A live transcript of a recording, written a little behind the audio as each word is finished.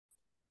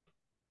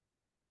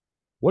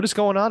What is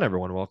going on,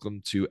 everyone? Welcome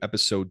to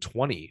episode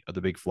 20 of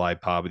the Big Fly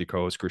Pod with your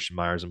co host Christian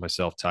Myers and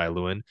myself, Ty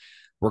Lewin.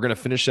 We're going to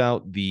finish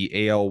out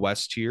the AL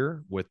West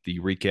here with the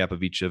recap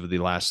of each of the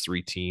last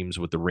three teams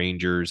with the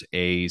Rangers,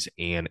 A's,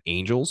 and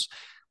Angels.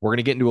 We're going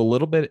to get into a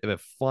little bit of a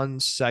fun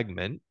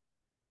segment,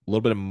 a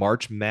little bit of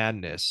March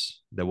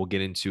Madness that we'll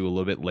get into a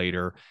little bit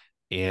later.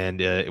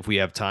 And if we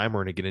have time,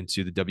 we're going to get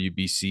into the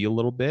WBC a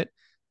little bit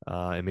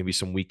and maybe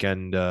some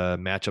weekend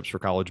matchups for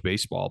college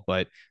baseball.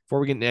 But before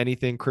we get into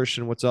anything,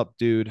 Christian, what's up,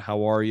 dude?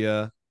 How are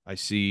you? I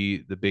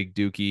see the big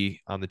dookie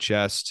on the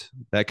chest.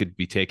 That could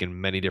be taken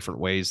many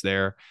different ways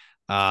there.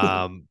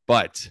 But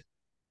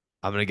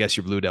I'm going to guess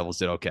your Blue Devils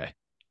did okay.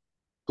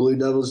 Blue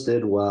Devils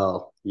did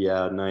well.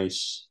 Yeah,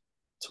 nice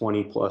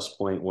 20 plus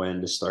point win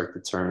to start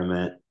the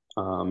tournament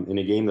in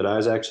a game that I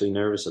was actually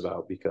nervous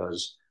about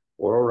because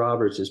Oral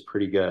Roberts is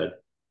pretty good.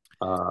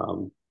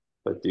 Um,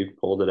 but Duke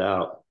pulled it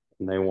out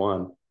and they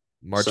won.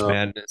 March So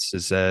Madness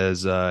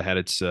has had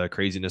its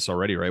craziness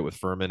already, right? With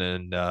Furman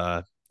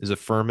and is it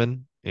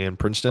Furman and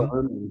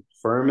Princeton?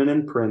 Furman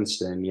and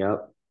Princeton,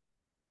 yep.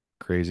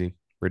 Crazy,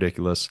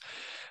 ridiculous. It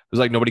was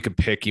like nobody could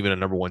pick even a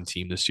number one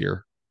team this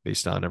year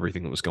based on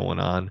everything that was going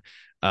on.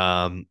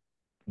 Um,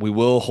 we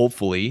will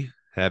hopefully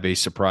have a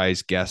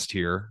surprise guest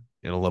here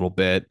in a little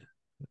bit.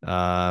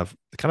 Kind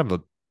of a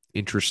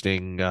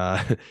interesting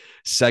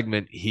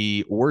segment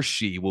he or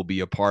she will be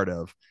a part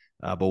of,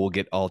 but we'll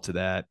get all to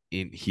that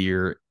in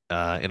here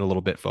in a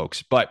little bit,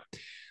 folks. But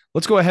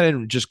let's go ahead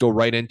and just go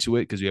right into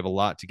it because we have a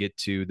lot to get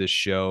to this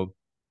show.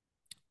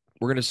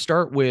 We're going to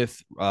start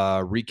with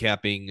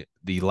recapping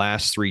the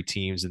last three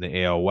teams in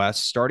the AL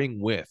West,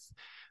 starting with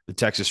the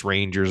Texas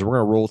Rangers. We're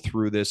going to roll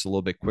through this a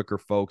little bit quicker,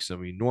 folks, than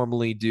we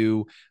normally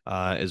do,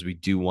 as we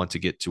do want to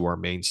get to our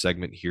main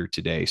segment here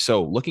today.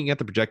 So, looking at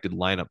the projected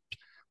lineup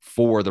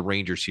for the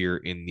Rangers here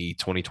in the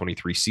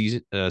 2023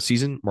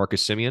 season,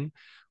 Marcus Semien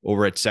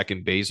over at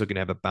second base, looking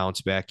to have a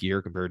bounce back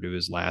year compared to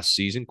his last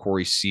season.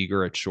 Corey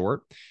Seager at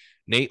short.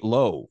 Nate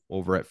Lowe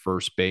over at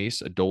first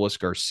base. Adolis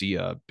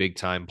Garcia, big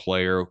time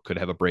player, could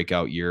have a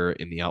breakout year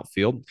in the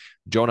outfield.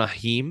 Jonah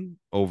Heim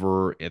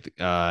over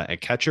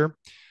at catcher.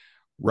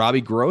 Robbie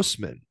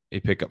Grossman,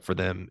 a pickup for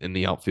them in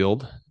the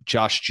outfield.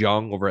 Josh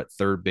Jung over at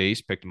third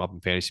base, picked him up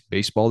in fantasy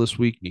baseball this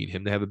week. Need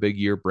him to have a big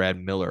year.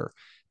 Brad Miller,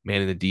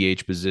 man in the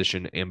DH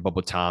position, and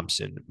Bubba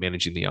Thompson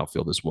managing the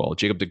outfield as well.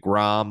 Jacob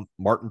DeGrom,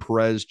 Martin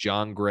Perez,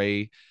 John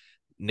Gray,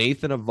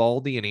 Nathan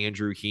Eovaldi, and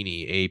Andrew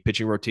Heaney, a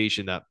pitching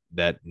rotation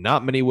that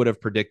not many would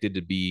have predicted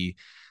to be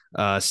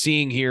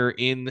seeing here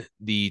in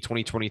the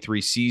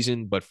 2023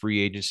 season, but free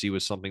agency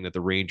was something that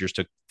the Rangers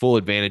took full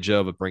advantage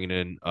of bringing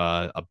in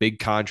a big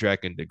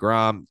contract in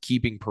DeGrom,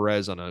 keeping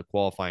Perez on a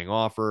qualifying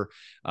offer,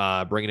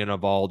 bringing in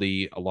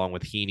Eovaldi along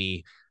with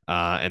Heaney,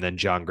 and then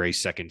John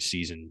Gray's second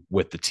season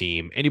with the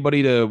team.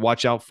 Anybody to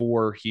watch out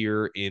for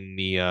here in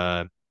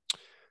the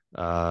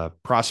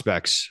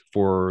prospects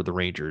for the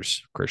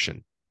Rangers,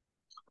 Christian?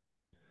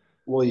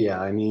 Well,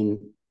 yeah, I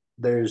mean,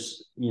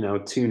 there's,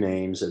 two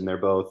names and they're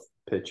both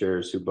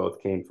pitchers who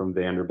both came from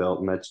Vanderbilt,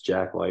 and that's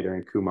Jack Leiter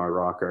and Kumar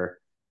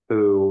Rocker,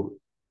 who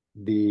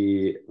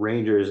the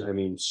Rangers, I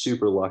mean,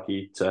 super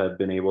lucky to have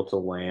been able to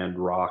land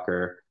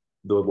Rocker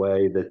the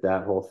way that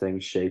that whole thing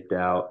shaped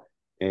out.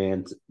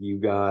 And you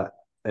got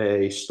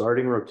a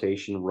starting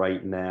rotation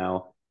right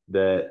now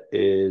that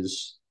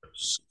is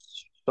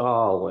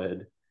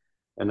solid,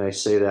 and I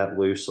say that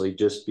loosely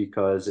just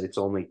because it's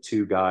only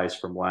two guys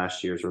from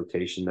last year's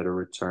rotation that are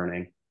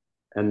returning.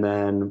 And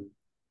then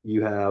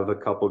you have a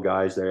couple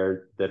guys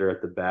there that are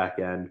at the back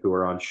end who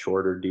are on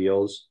shorter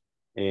deals.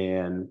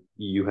 And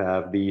you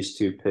have these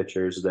two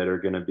pitchers that are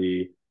going to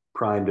be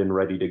primed and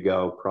ready to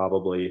go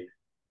probably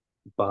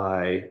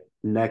by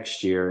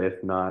next year,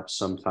 if not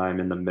sometime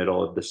in the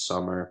middle of the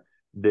summer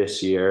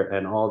this year.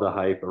 And all the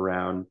hype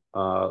around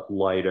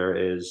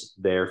Leiter is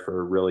there for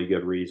a really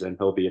good reason.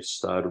 He'll be a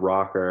stud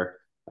rocker.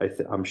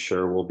 I'm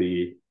sure will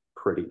be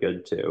pretty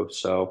good too.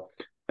 So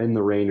in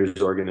the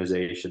Rangers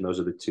organization, those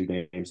are the two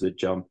names that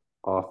jump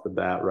off the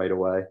bat right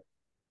away.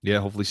 Yeah,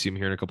 hopefully see him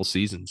here in a couple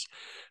seasons.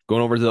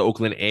 Going over to the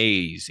Oakland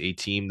A's, a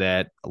team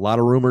that a lot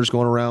of rumors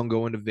going around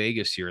going to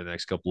Vegas here in the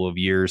next couple of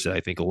years that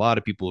I think a lot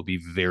of people will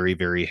be very,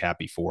 very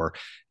happy for.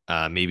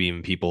 Maybe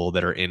even people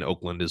that are in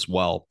Oakland as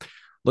well.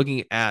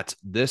 Looking at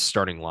this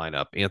starting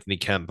lineup, Anthony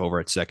Kemp over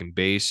at second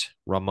base,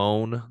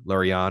 Ramon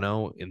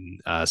Laureano in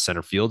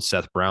center field,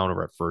 Seth Brown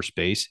over at first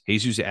base,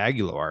 Jesus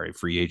Aguilar, a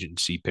free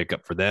agency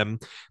pickup for them,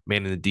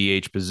 man in the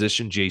DH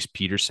position, Jace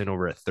Peterson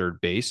over at third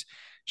base,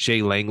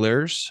 Shea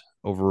Langlers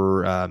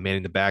over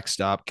manning the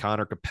backstop,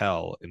 Connor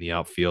Capel in the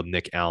outfield,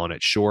 Nick Allen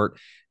at short,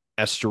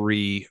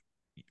 Esteury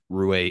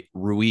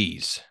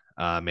Ruiz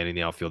manning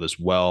the outfield as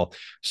well.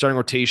 Starting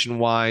rotation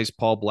wise,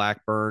 Paul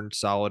Blackburn,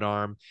 solid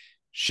arm.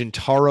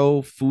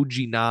 Shintaro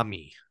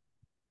Fujinami,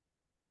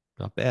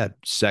 not bad.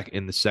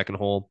 In the second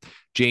hole.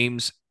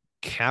 James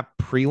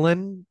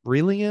Caprillion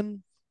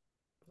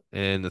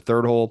in the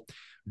third hole.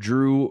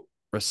 Drew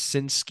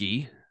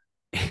Rasinski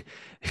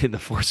in the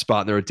fourth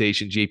spot in the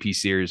rotation. JP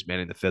Sears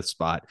manning the fifth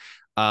spot.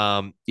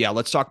 Yeah,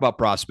 let's talk about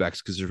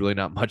prospects because there's really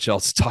not much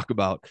else to talk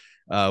about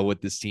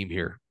with this team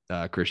here,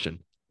 Christian.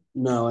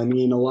 No, I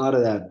mean, a lot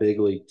of that big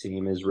league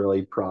team is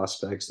really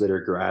prospects that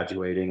are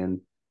graduating, and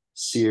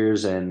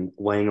Sears and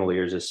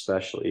Langoliers,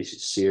 especially.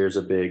 Sears,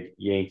 a big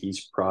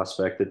Yankees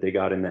prospect that they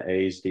got in the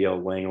A's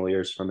deal,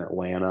 Langoliers from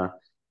Atlanta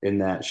in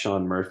that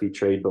Sean Murphy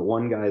trade. But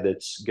one guy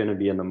that's going to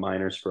be in the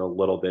minors for a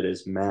little bit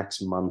is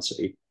Max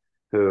Muncy,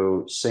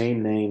 who,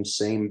 same name,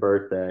 same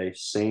birthday,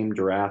 same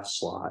draft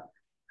slot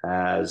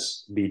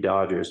as the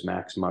Dodgers,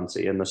 Max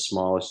Muncy, in the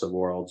smallest of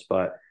worlds.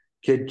 But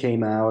kid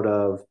came out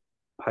of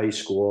high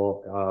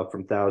school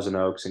from Thousand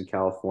Oaks in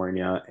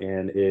California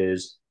and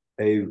is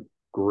a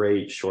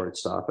great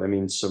shortstop. I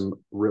mean, some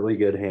really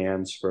good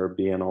hands for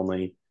being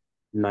only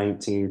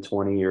 19,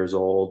 20 years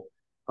old.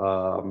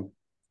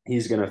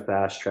 He's going to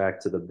fast track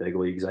to the big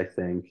leagues, I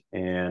think,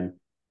 and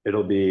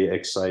it'll be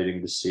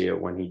exciting to see it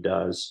when he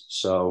does.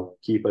 So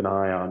keep an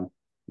eye on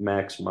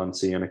Max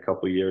Muncy in a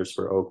couple years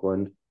for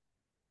Oakland.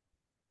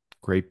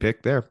 Great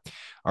pick there.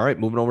 All right,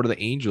 moving over to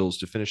the Angels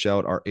to finish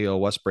out our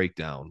AL West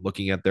breakdown.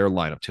 Looking at their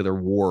lineup, Taylor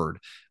Ward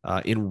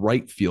in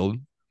right field,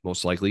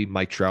 most likely.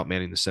 Mike Trout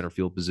manning the center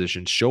field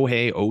position.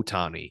 Shohei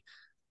Ohtani,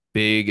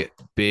 big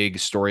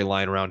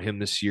storyline around him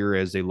this year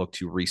as they look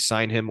to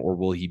re-sign him, or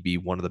will he be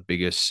one of the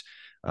biggest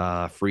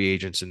free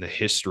agents in the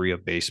history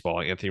of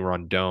baseball? Anthony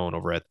Rondon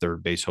over at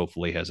third base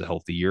hopefully has a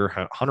healthy year.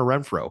 Hunter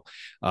Renfroe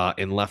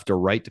in left or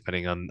right,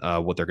 depending on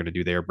what they're going to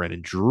do there.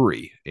 Brandon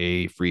Drury,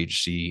 a free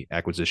agency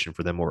acquisition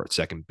for them over at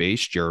second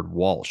base. Jared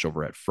Walsh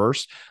over at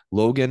first.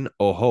 Logan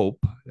O'Hoppe,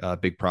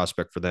 big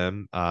prospect for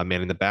them,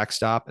 manning the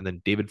backstop. And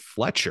then David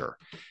Fletcher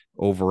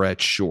over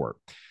at short.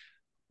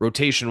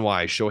 Rotation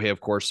wise, Shohei,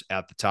 of course,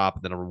 at the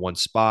top, the number one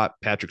spot.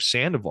 Patrick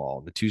Sandoval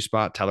in the two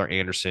spot. Tyler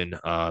Anderson,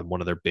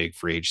 one of their big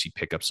free agency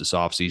pickups this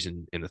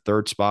offseason in the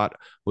third spot.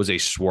 Jose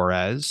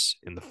Suarez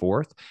in the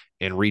fourth.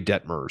 And Reed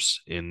Detmers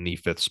in the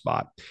fifth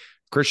spot.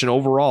 Christian,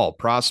 overall,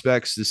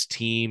 prospects, this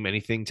team,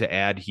 anything to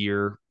add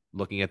here,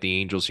 looking at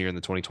the Angels here in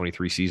the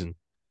 2023 season?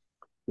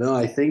 No,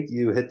 I think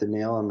you hit the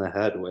nail on the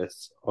head with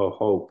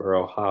O'Hoppe or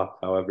O'Hop,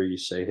 however you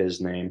say his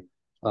name.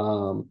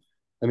 Um,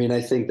 I mean,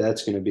 I think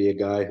that's going to be a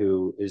guy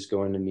who is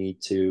going to need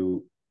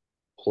to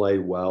play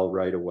well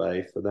right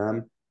away for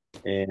them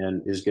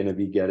and is going to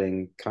be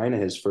getting kind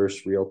of his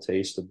first real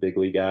taste of big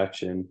league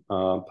action,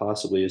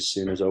 possibly as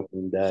soon as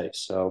opening day.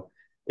 So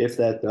if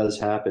that does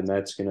happen,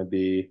 that's going to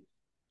be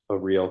a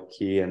real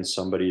key and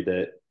somebody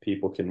that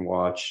people can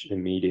watch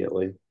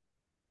immediately.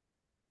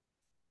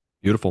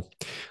 Beautiful.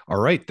 All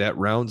right. That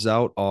rounds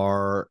out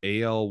our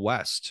AL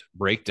West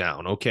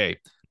breakdown. Okay.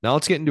 Now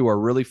let's get into our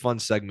really fun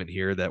segment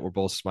here that we're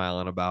both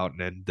smiling about.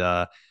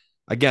 And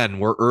again,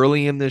 we're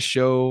early in this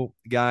show,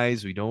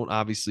 guys. We don't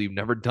obviously, we've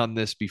never done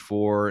this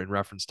before in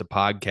reference to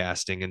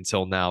podcasting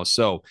until now.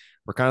 So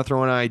we're kind of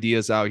throwing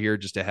ideas out here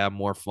just to have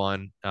more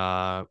fun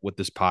with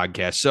this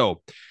podcast.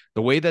 So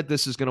the way that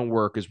this is going to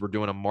work is we're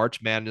doing a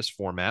March Madness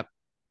format.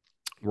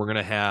 We're going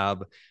to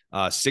have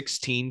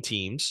 16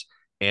 teams,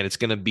 and it's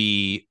going to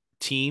be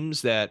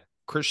teams that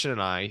Christian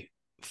and I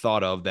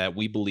thought of that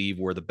we believe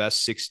were the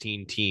best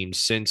 16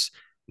 teams since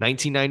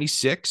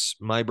 1996,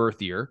 my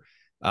birth year,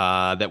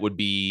 that would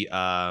be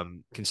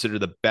considered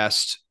the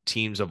best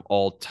teams of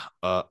all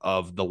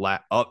of the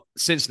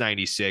since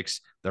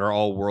 96 that are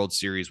all World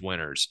Series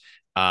winners.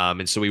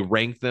 And so we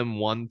ranked them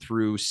 1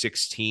 through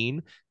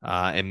 16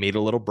 and made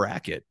a little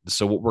bracket.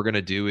 So what we're going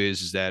to do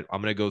is that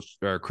I'm going to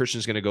go, or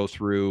Christian's going to go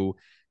through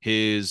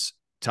his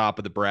top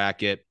of the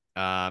bracket,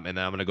 and then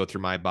I'm going to go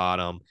through my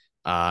bottom,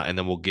 and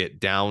then we'll get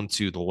down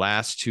to the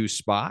last two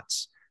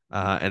spots.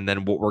 And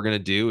then what we're going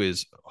to do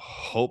is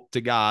hope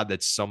to God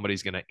that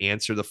somebody's going to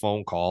answer the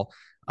phone call.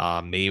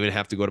 May even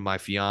have to go to my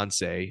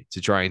fiance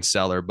to try and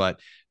sell her. But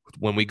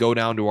when we go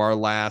down to our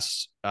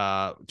last,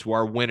 to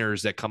our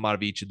winners that come out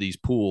of each of these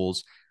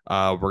pools,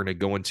 we're going to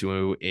go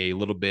into a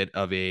little bit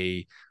of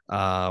a,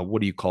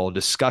 what do you call a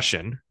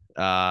discussion,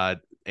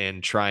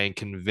 and try and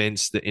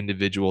convince the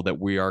individual that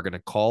we are going to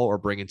call or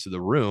bring into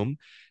the room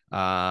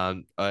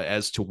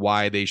as to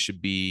why they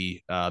should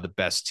be the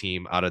best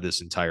team out of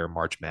this entire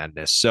March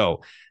Madness.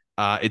 So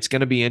it's going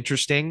to be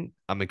interesting.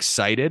 I'm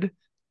excited.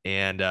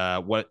 And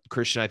what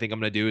Christian, I think I'm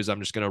going to do is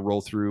I'm just going to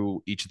roll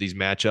through each of these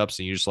matchups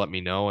and you just let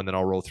me know, and then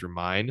I'll roll through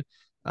mine.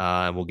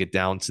 And we'll get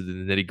down to the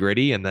nitty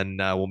gritty, and then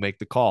we'll make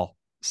the call.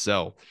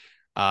 So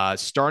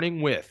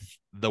starting with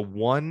the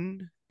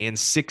 1 and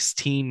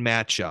 16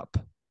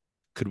 matchup,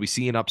 could we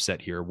see an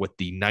upset here with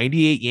the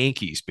 98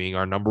 Yankees being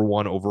our number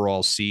one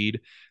overall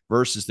seed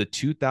versus the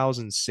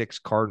 2006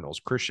 Cardinals?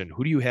 Christian,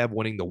 who do you have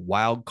winning the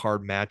wild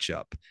card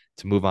matchup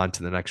to move on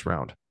to the next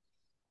round?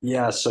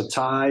 Yeah, so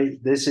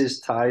this is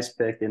Ty's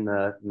pick in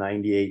the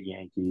 98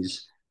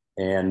 Yankees,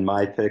 and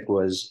my pick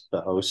was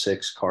the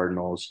 '06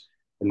 Cardinals.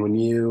 And when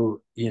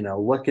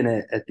looking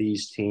at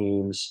these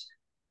teams,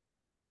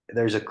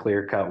 there's a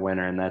clear-cut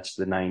winner, and that's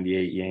the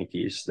 98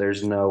 Yankees.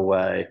 There's no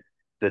way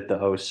that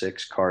the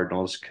 '06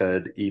 Cardinals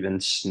could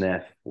even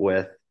sniff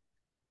with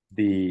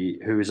the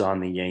who's on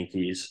the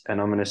Yankees.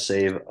 And I'm going to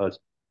save a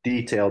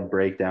detailed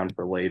breakdown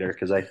for later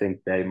because I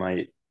think they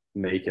might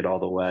make it all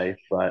the way.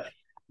 But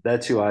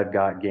that's who I've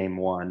got game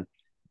one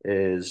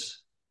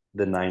is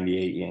the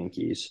 98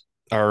 Yankees.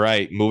 All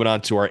right, moving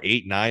on to our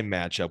 8-9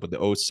 matchup with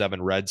the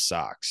 '07 Red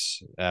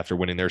Sox after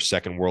winning their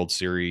second World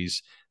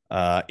Series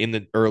in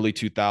the early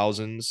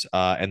 2000s.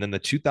 And then the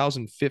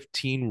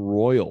 2015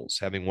 Royals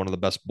having one of the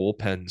best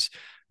bullpens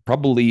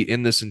probably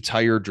in this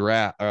entire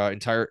draft,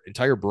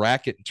 entire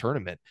bracket and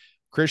tournament.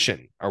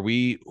 Christian,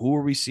 who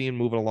are we seeing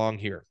moving along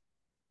here?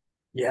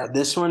 Yeah,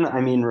 this one,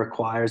 I mean,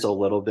 requires a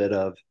little bit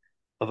of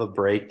a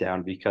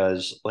breakdown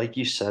because, like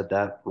you said,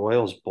 that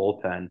Royals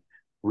bullpen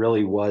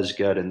really was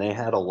good, and they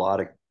had a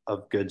lot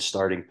of good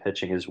starting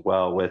pitching as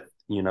well with,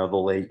 the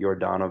late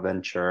Yordano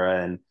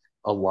Ventura and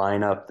a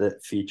lineup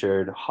that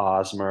featured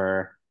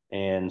Hosmer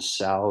and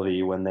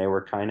Salvi when they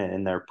were kind of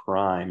in their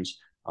primes,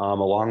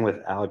 along with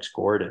Alex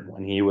Gordon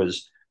when he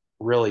was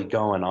really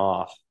going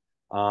off.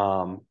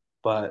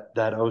 But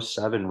that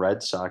 '07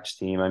 Red Sox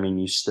team, I mean,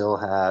 you still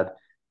had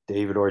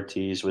David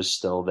Ortiz was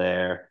still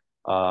there.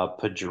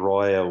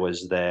 Pedroia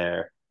was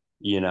there.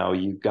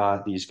 You've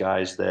got these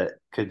guys that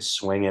could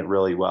swing it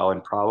really well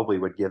and probably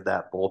would give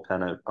that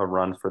bullpen a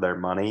run for their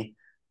money.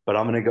 But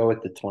I'm going to go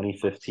with the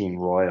 2015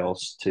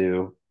 Royals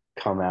to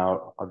come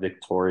out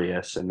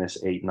victorious in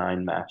this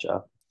 8-9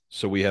 matchup.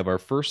 So we have our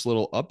first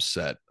little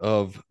upset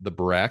of the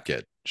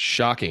bracket.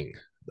 Shocking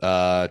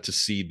to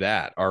see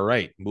that. All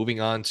right,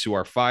 moving on to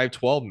our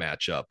 5-12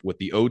 matchup with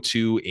the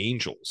 '02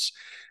 Angels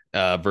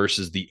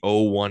versus the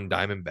 '01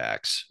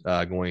 Diamondbacks,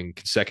 going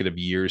consecutive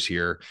years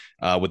here,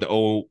 with the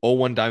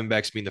 '01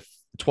 Diamondbacks being the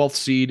 12th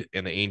seed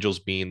and the Angels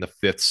being the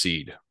 5th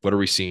seed. What are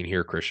we seeing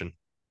here, Christian?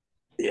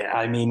 Yeah,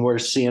 I mean, we're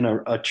seeing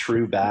a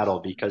true battle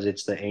because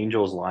it's the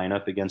Angels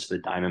lineup against the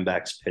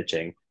Diamondbacks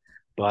pitching.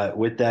 But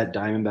with that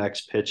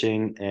Diamondbacks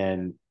pitching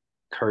and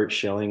Kurt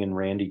Schilling and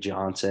Randy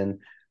Johnson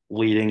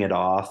leading it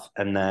off,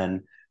 and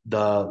then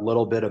the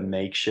little bit of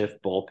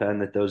makeshift bullpen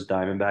that those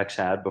Diamondbacks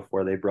had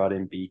before they brought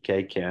in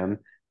BK Kim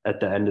at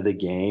the end of the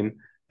game,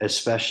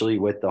 especially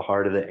with the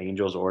heart of the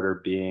Angels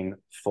order being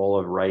full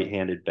of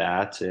right-handed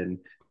bats and,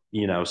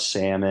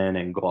 Salmon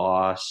and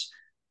Gloss.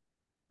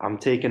 I'm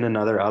taking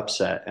another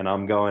upset and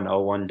I'm going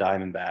 '01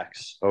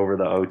 Diamondbacks over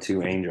the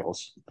 '02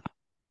 Angels.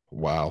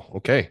 Wow.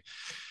 Okay.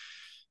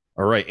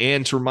 All right.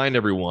 And to remind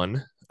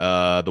everyone,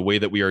 the way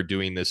that we are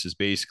doing this is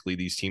basically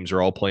these teams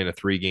are all playing a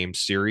 3-game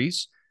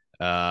series.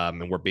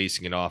 And we're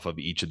basing it off of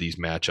each of these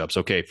matchups.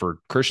 Okay, for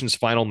Christian's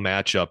final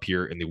matchup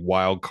here in the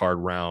wild card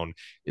round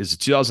is the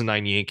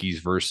 2009 Yankees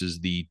versus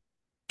the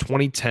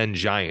 2010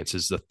 Giants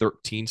is the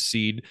 13th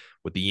seed,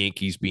 with the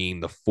Yankees being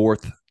the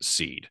 4th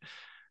seed.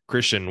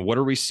 Christian, what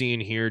are we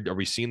seeing here? Are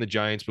we seeing the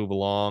Giants move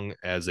along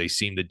as they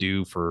seem to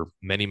do for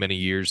many, many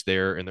years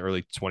there in the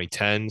early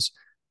 2010s?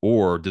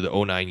 Or do the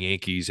 '09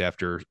 Yankees,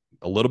 after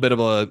a little bit of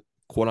a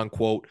quote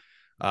unquote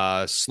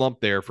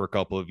slump there for a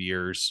couple of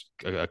years,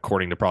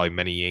 according to probably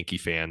many Yankee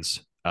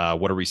fans,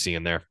 what are we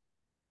seeing there?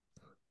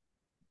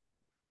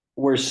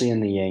 We're seeing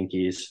the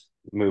Yankees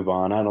move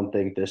on. I don't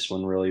think this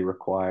one really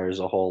requires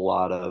a whole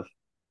lot of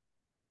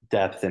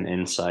depth and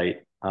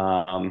insight.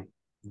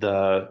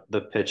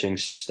 The pitching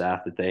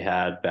staff that they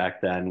had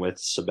back then with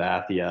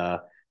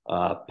Sabathia,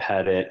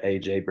 Pettit,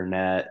 AJ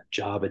Burnett,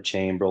 Jabba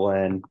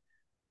Chamberlain,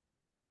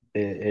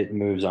 it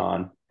moves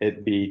on.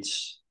 It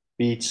beats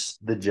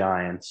the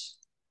Giants.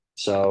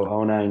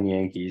 So '09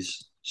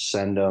 Yankees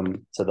send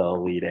them to the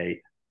Elite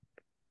Eight.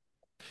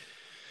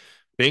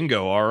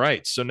 Bingo. All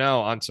right. So now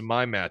on to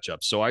my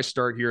matchup. So I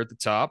start here at the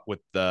top with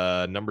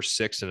the number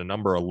 6 and a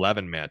number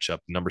 11 matchup.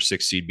 Number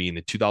 6 seed being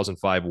the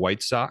 2005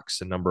 White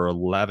Sox and number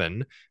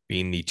 11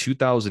 being the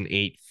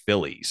 2008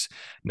 Phillies.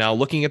 Now,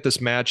 looking at this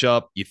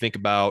matchup, you think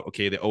about,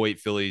 okay, the '08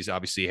 Phillies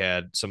obviously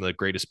had some of the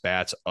greatest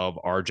bats of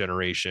our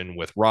generation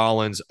with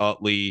Rollins,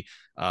 Utley,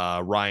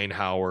 Ryan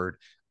Howard.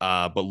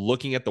 But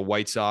looking at the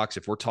White Sox,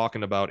 if we're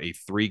talking about a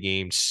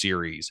 3-game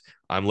series,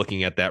 I'm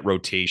looking at that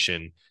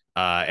rotation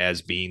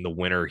as being the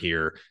winner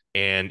here.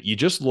 And you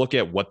just look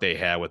at what they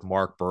had with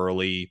Mark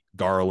Burley,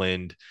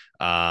 Garland,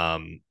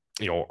 Hernandez,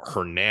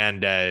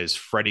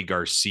 Freddie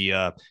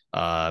Garcia.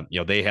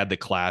 They had the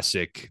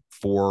classic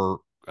 4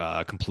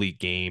 complete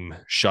game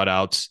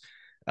shutouts,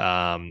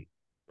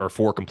 or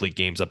 4 complete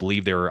games. I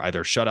believe they were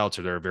either shutouts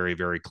or they're very,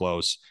 very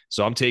close.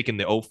 So I'm taking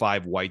the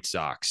 '05 White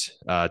Sox,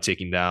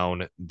 taking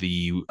down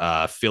the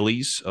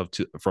Phillies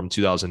from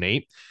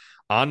 2008.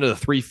 On to the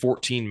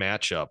 3-14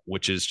 matchup,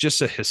 which is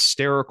just a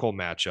hysterical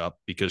matchup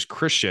because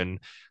Christian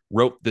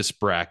wrote this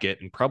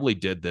bracket and probably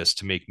did this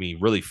to make me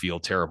really feel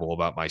terrible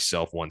about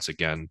myself once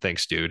again.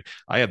 Thanks, dude.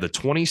 I have the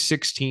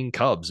 2016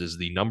 Cubs as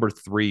the number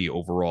 3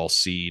 overall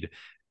seed,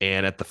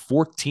 and at the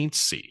 14th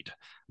seed,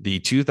 the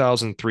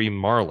 2003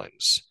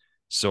 Marlins.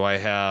 So I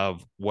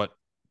have what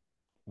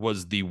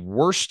was the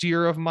worst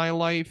year of my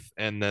life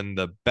and then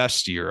the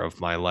best year of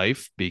my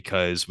life,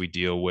 because we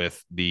deal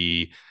with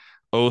the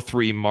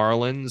 '03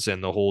 Marlins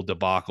and the whole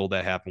debacle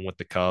that happened with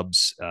the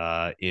Cubs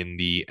in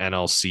the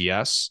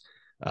NLCS,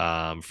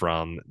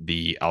 from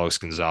the Alex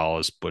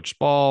Gonzalez Butch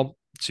Ball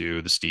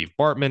to the Steve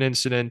Bartman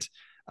incident.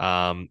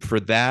 For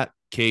that,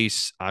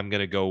 case, I'm going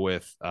to go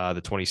with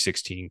the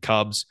 2016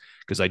 Cubs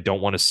because I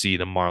don't want to see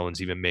the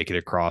Marlins even make it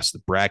across the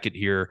bracket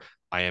here.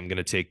 I am going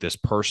to take this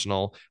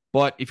personal.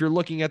 But if you're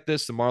looking at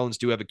this, the Marlins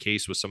do have a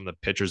case with some of the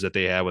pitchers that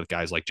they have with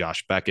guys like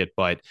Josh Beckett.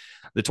 But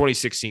the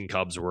 2016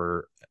 Cubs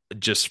were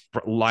just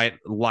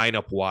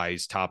lineup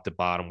wise, top to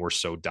bottom, were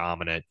so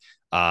dominant.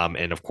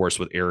 And of course,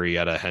 with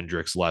Arrieta,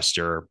 Hendricks,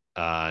 Lester,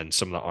 and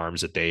some of the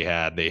arms that they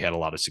had a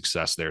lot of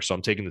success there. So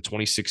I'm taking the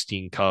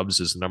 2016 Cubs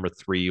as the number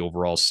 3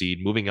 overall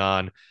seed. Moving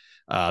on,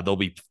 they'll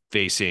be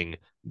facing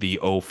the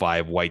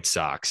 05 White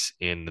Sox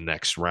in the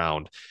next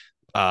round.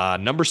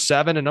 Number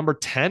 7 and number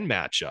 10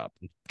 matchup.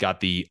 Got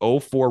the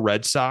 04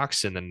 Red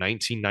Sox and the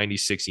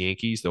 1996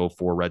 Yankees, the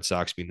 04 Red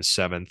Sox being the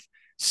 7th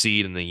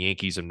seed and the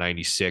Yankees of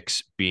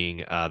 96 being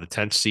the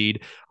 10th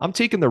seed. I'm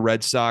taking the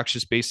Red Sox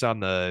just based on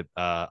the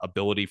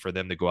ability for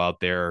them to go out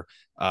there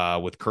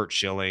with Curt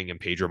Schilling and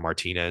Pedro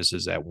Martinez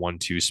is at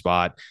 1-2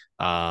 spot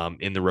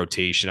in the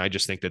rotation. I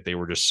just think that they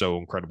were just so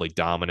incredibly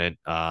dominant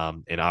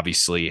and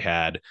obviously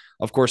had,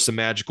 of course, the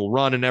magical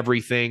run and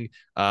everything.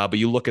 But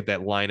you look at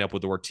that lineup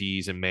with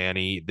Ortiz and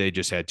Manny, they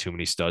just had too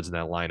many studs in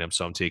that lineup.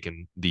 So I'm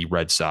taking the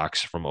Red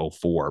Sox from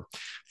 04.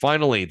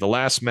 Finally, the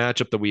last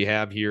matchup that we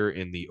have here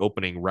in the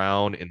opening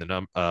round in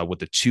the with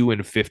the 2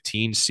 and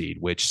 15 seed,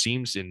 which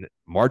seems in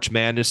March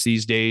Madness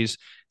these days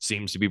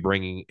seems to be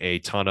bringing a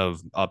ton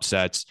of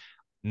upsets.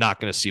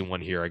 Not going to see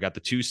one here. I got the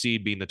 2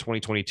 seed being the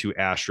 2022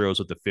 Astros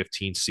with the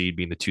 15 seed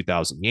being the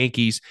 2000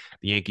 Yankees.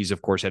 The Yankees,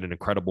 of course, had an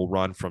incredible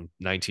run from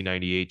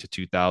 1998 to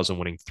 2000,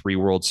 winning 3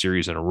 World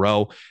Series in a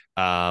row.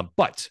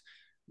 But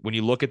when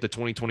you look at the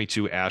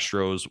 2022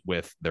 Astros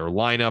with their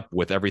lineup,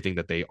 with everything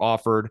that they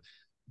offered,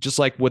 just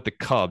like with the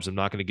Cubs, I'm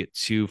not going to get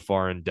too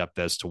far in depth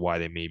as to why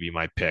they may be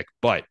my pick,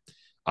 but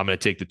I'm going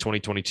to take the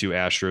 2022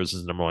 Astros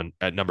as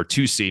number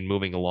 2 seed,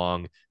 moving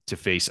along to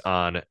face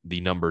on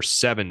the number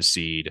 7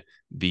 seed,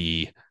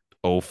 the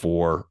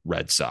 04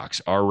 Red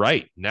Sox. All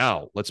right,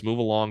 now let's move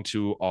along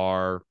to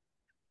our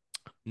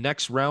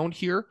next round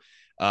here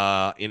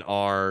in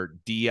our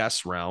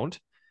DS round.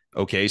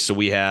 Okay, so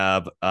we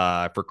have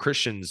for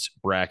Christian's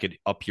bracket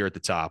up here at the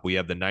top, we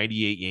have the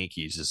 98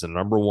 Yankees as the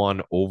number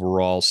 1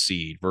 overall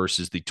seed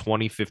versus the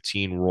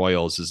 2015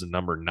 Royals as the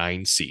number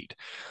 9 seed.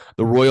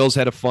 The Royals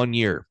had a fun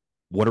year.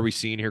 What are we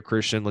seeing here,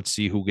 Christian? Let's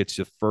see who gets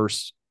the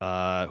first,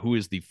 who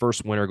is the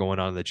first winner going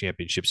on in the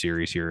championship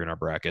series here in our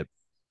bracket.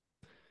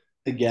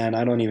 Again,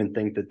 I don't even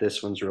think that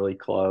this one's really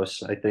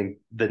close. I think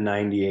the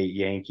 98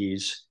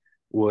 Yankees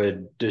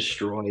would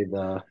destroy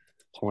the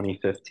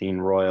 2015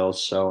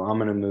 Royals. So I'm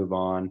going to move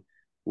on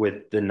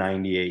with the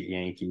 98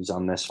 Yankees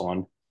on this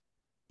one.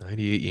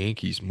 98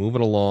 Yankees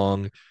moving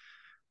along.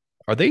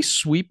 Are they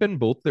sweeping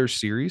both their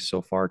series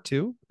so far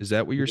too? Is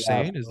that what you're Yeah,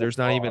 saying? Is so there's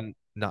not far. even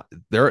not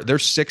they're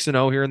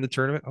 6-0 here in the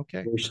tournament?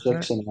 Okay. They're All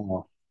right.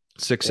 6-0.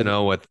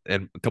 6-0 with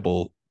and a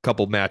couple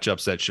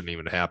matchups that shouldn't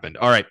even have happened.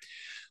 All right.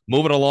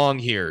 Moving along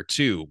here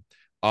to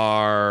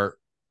our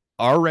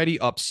already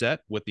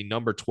upset with the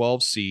number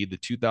 12 seed, the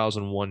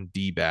 2001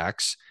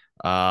 D-backs,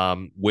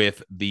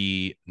 with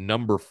the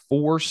number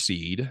 4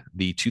 seed,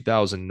 the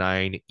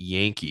 2009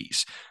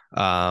 Yankees.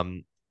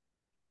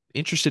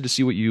 Interested to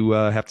see what you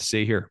have to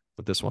say here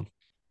with this one.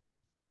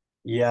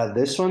 Yeah,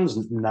 this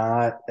one's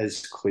not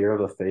as clear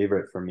of a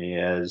favorite for me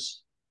as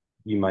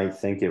you might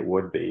think it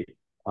would be.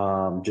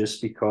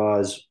 Just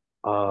because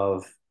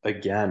of,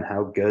 again,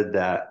 how good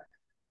that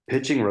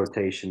pitching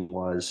rotation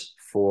was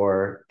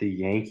for the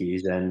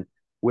Yankees. And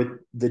with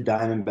the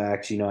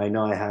Diamondbacks, I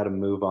know I had to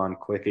move on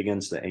quick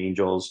against the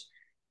Angels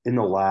in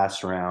the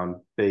last round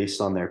based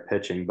on their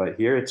pitching. But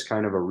here it's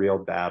kind of a real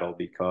battle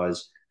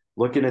because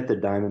looking at the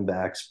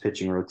Diamondbacks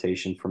pitching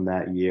rotation from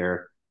that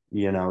year,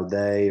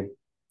 they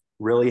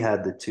really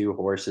had the 2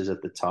 horses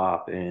at the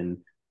top in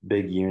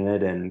Big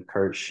Unit and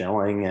Curt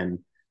Schilling. And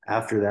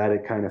after that,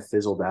 it kind of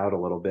fizzled out a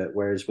little bit.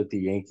 Whereas with the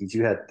Yankees,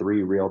 you had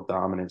 3 real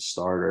dominant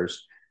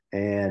starters.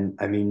 And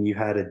I mean, you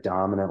had a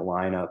dominant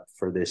lineup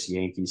for this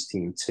Yankees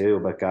team too,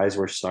 but guys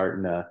were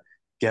starting to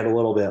get a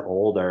little bit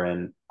older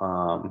and,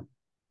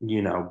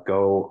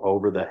 go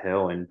over the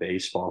hill in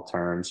baseball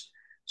terms.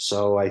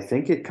 So I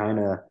think it kind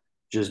of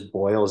just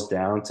boils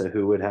down to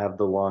who would have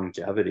the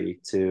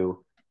longevity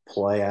to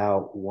play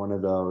out one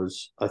of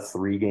those, a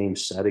 3-game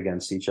set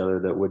against each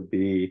other that would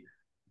be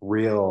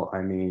real.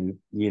 I mean,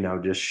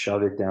 just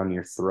shove it down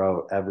your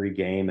throat every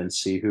game and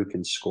see who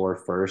can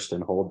score first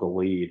and hold the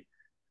lead.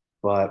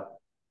 But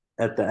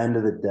at the end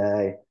of the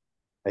day,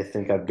 I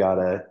think I've got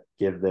to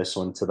give this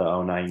one to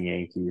the '09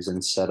 Yankees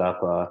and set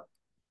up a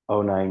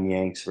 '09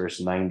 Yanks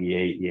versus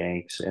 98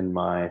 Yanks in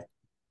my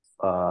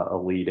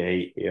Elite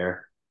Eight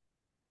here.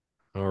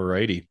 All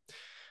righty.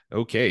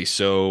 Okay,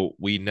 so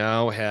we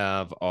now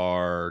have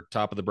our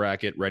top of the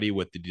bracket ready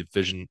with the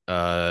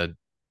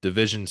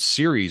division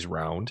series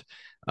round,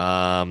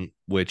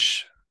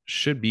 which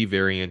should be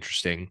very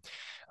interesting.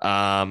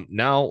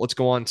 Now let's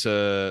go on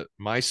to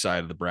my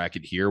side of the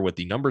bracket here with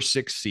the number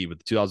 6 seed with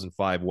the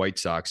 2005 White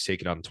Sox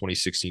taking on the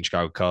 2016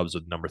 Chicago Cubs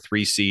with the number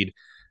 3 seed.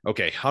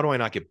 Okay, how do I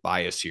not get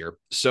biased here?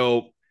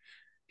 So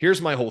here's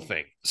my whole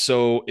thing.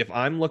 So if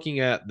I'm looking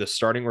at the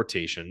starting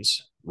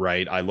rotations,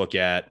 right, I look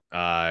at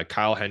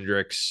Kyle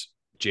Hendricks,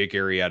 Jake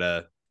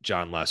Arrieta,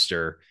 John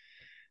Lester.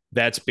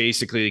 That's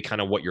basically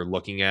kind of what you're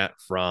looking at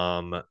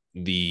from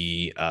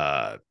the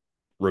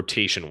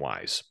rotation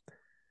wise.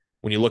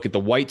 When you look at the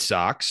White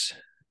Sox,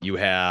 you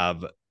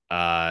have,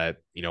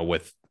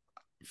 with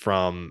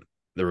from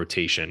the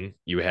rotation,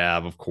 you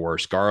have, of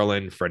course,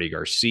 Garland, Freddie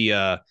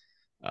Garcia,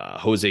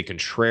 Jose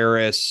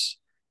Contreras,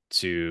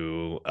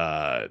 to,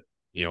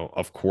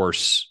 of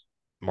course,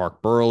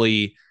 Mark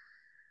Burley.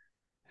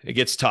 It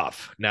gets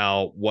tough.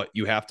 Now, what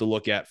you have to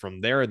look at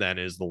from there then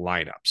is the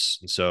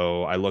lineups. And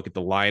so I look at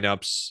the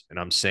lineups and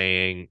I'm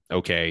saying,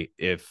 okay,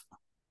 if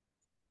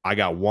I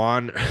got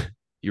Juan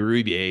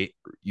Uribe,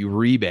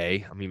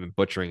 I'm even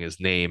butchering his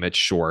name at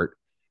short.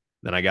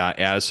 Then I got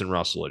Addison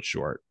Russell at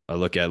short. I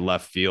look at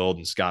left field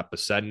and Scott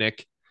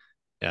Besednik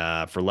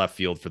for left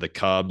field for the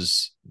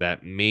Cubs.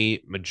 That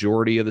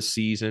majority of the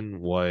season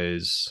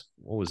was,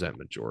 what was that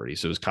majority?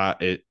 So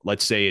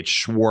let's say it's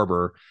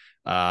Schwarber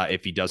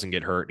if he doesn't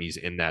get hurt and he's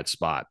in that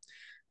spot.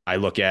 I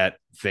look at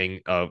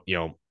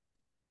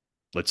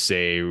let's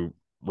say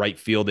right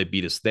field, they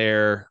beat us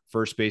there.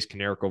 First base,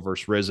 Canerico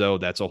versus Rizzo.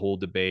 That's a whole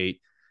debate.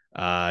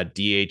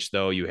 DH,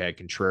 though, you had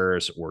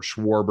Contreras or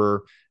Schwarber.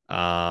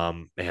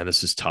 Man,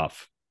 this is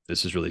tough.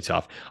 This is really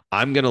tough.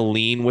 I'm going to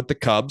lean with the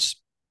Cubs.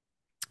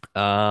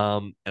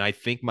 And I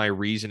think my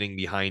reasoning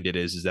behind it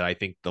is that I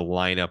think the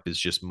lineup is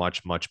just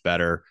much, much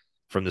better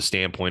from the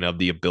standpoint of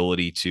the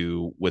ability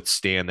to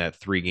withstand that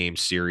 3-game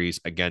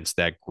series against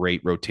that great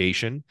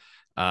rotation.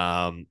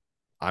 I'm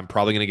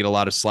probably going to get a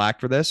lot of slack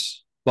for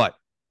this, but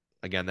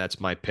again, that's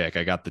my pick.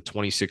 I got the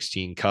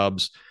 2016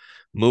 Cubs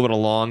moving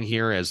along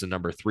here as the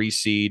number 3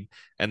 seed.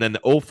 And then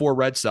the 04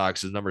 Red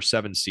Sox is number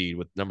 7 seed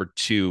with number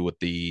 2 with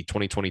the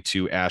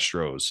 2022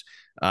 Astros.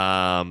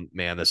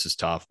 Man, this is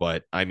tough.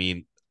 But I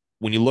mean,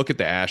 when you look at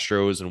the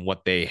Astros and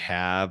what they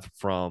have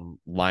from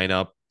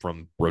lineup,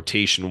 from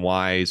rotation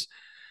wise,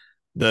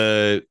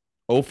 the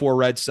 04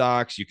 Red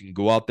Sox, you can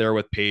go out there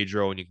with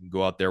Pedro and you can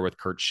go out there with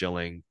Curt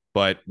Schilling.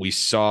 But we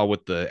saw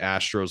with the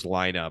Astros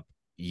lineup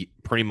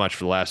pretty much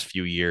for the last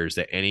few years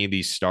that any of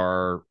these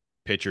star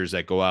pitchers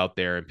that go out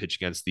there and pitch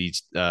against the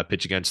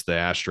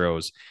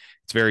Astros,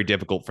 it's very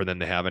difficult for them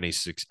to have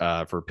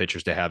for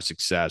pitchers to have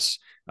success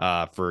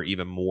for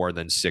even more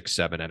than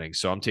 6-7 innings.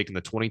 So I'm taking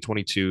the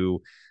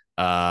 2022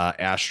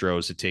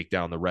 Astros to take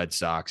down the Red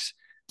Sox,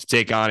 to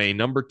take on a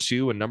number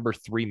 2 and number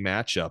 3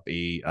 matchup,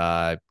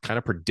 a kind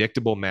of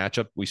predictable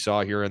matchup we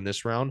saw here in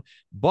this round.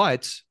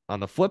 But on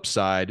the flip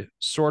side,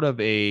 sort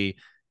of a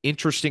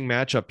interesting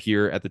matchup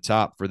here at the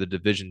top for the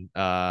division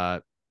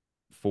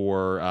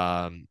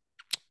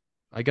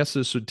I guess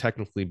this would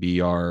technically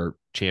be our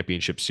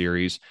championship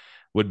series,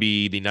 would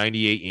be the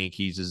 98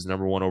 Yankees as the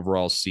number 1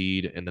 overall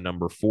seed and the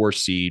number 4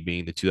 seed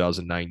being the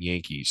 2009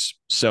 Yankees.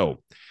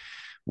 So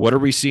what are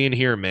we seeing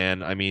here,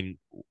 man? I mean,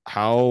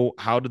 how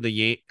did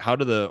the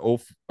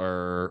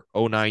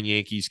 09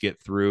 Yankees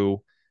get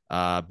through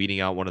beating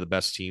out one of the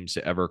best teams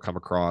to ever come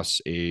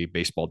across a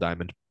baseball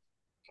diamond?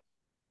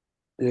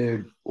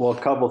 Dude, well,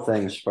 a couple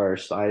things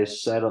first. I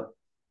said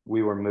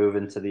we were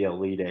moving to the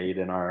Elite Eight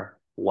in our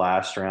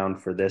last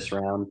round for this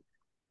round,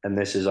 and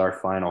this is our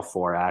final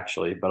 4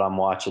 actually. But I'm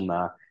watching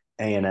the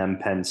A&M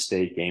Penn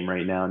State game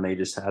right now, and they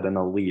just had an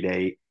Elite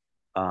Eight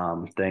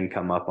thing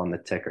come up on the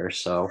ticker,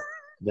 so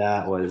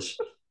that was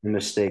a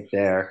mistake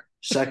there.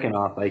 Second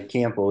off, I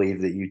can't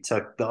believe that you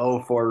took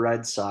the 04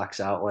 Red Sox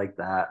out like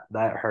that.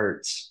 That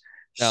hurts.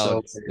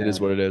 No, So it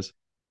is what it is.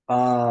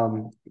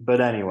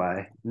 But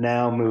anyway,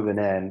 now moving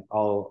in,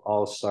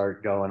 I'll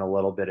start going a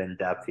little bit in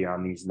depth here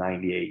on these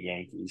 98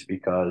 Yankees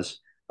because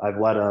I've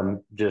let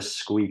them just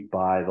squeak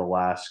by the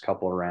last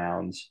couple of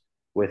rounds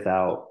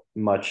without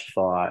much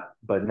thought.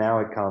 But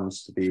now it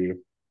comes to be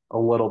a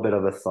little bit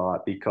of a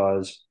thought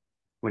because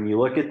when you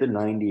look at the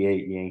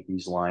 98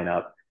 Yankees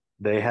lineup,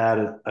 they had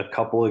a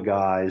couple of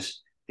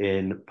guys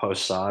in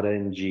Posada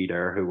and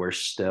Jeter who were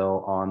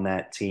still on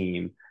that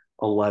team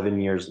 11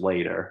 years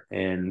later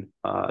in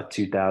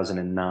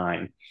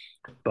 2009.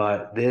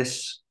 But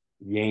this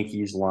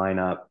Yankees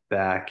lineup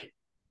back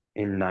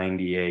in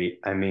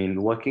 98, I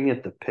mean, looking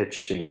at the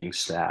pitching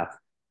staff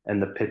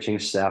and the pitching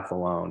staff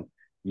alone,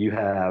 you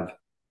have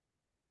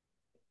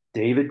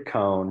David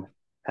Cone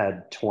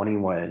had 20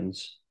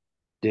 wins.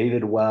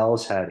 David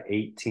Wells had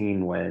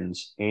 18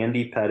 wins.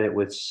 Andy Pettit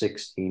with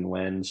 16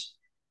 wins.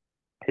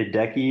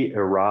 Hideki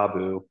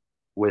Irabu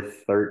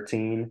with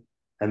 13,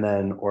 and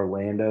then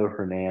Orlando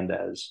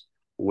Hernandez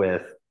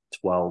with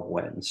 12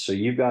 wins. So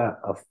you got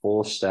a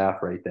full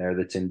staff right there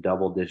that's in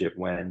double-digit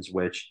wins,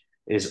 which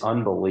is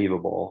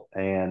unbelievable.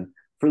 And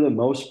for the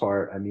most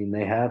part, I mean,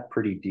 they have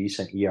pretty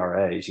decent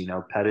ERAs. You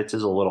know, Pettit's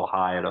is a little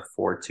high at a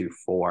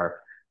 4.24,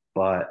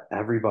 but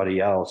everybody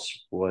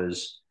else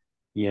was,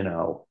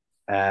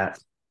 at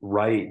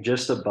right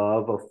just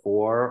above a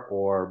 4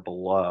 or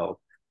below,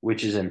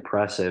 which is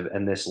impressive.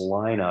 And this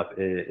lineup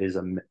is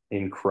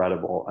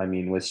incredible. I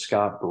mean, with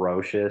Scott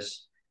Brocious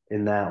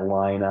in that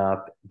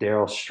lineup,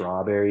 Darryl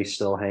Strawberry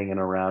still hanging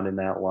around in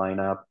that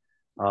lineup.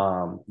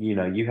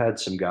 You had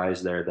some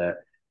guys there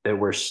that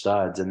were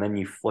studs, and then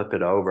you flip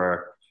it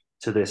over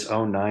to this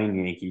 '09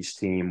 Yankees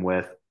team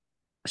with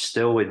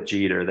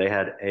Jeter. They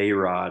had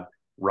A-Rod,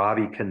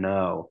 Robbie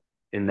Cano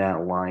in that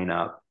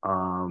lineup.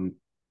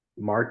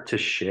 Mark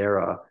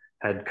Teixeira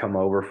had come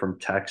over from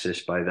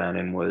Texas by then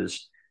and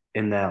was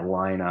in that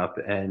lineup,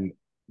 and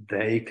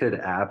they could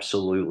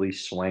absolutely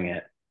swing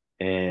it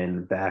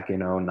in back in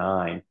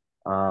 '09.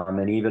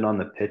 And even on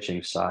the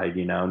pitching side,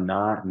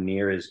 not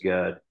near as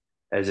good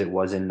as it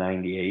was in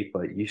 '98,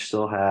 but you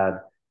still had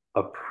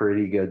a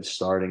pretty good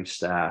starting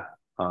staff.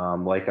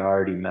 Like I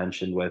already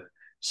mentioned, with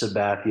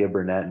Sabathia,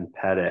 Burnett, and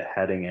Pettit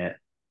heading it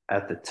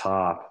at the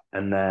top,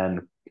 and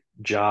then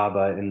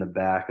Java in the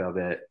back of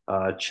it,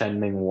 Chen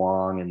Ming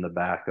Wong in the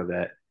back of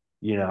it.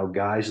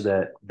 Guys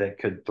that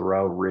could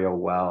throw real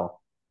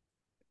well.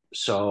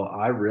 So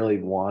I really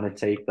want to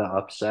take the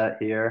upset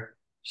here,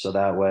 so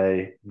that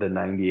way the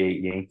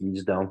 '98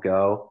 Yankees don't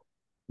go.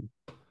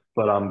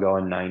 But I'm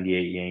going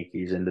 '98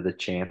 Yankees into the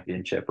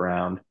championship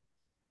round.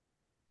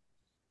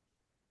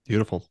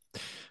 Beautiful.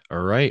 All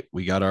right,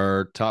 we got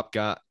our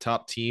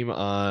top team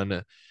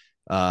on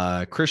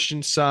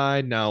Christian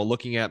side. Now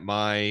looking at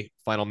my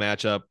final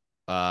matchup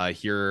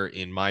here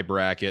in my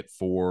bracket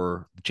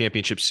for the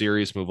championship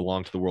series, move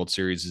along to the World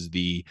Series is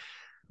the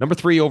number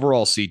 3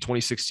 overall seed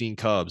 2016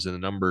 Cubs and the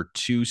number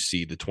 2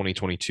 seed the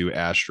 2022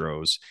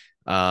 Astros.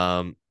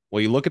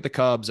 Well, you look at the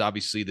Cubs,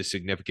 obviously the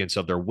significance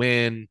of their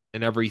win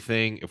and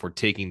everything. If we're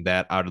taking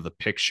that out of the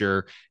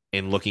picture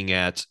and looking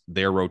at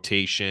their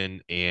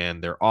rotation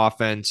and their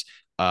offense,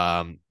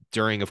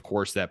 during, of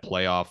course, that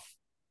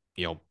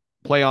you know,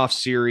 playoff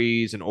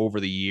series and over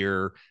the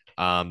year,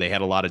 they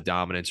had a lot of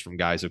dominance from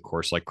guys, of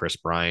course, like Chris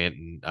Bryant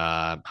and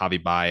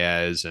Javi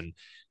Baez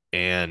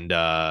and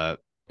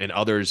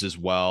others as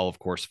well. Of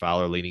course,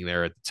 Fowler leading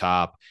there at the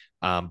top.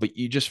 But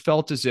you just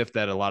felt as if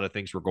that a lot of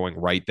things were going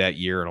right that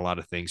year and a lot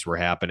of things were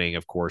happening.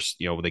 Of course,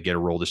 they get a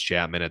Aroldis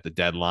Chapman at the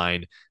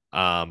deadline.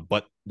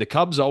 But the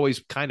Cubs always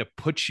kind of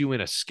put you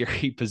in a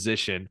scary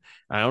position.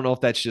 I don't know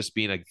if that's just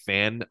being a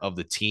fan of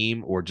the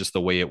team or just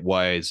the way it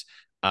was.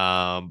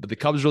 But the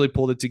Cubs really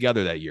pulled it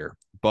together that year.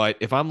 But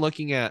if I'm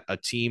looking at a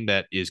team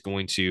that is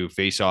going to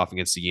face off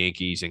against the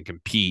Yankees and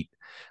compete,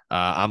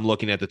 I'm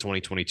looking at the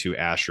 2022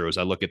 Astros.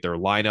 I look at their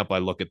lineup. I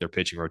look at their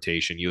pitching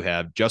rotation. You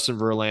have Justin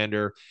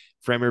Verlander,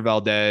 Framber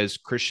Valdez,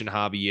 Christian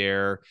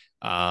Javier,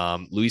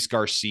 Luis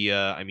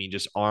Garcia. I mean,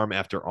 just arm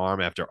after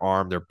arm after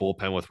arm. Their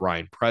bullpen with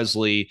Ryan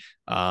Presley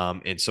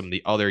and some of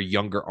the other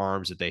younger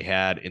arms that they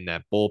had in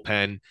that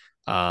bullpen.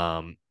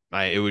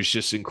 It was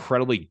just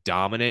incredibly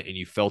dominant, and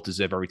you felt as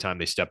if every time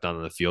they stepped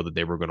onto the field that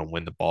they were going to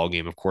win the ball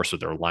game. Of course,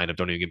 with their lineup,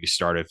 don't even get me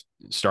started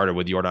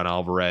with Yordan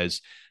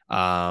Alvarez.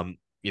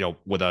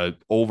 With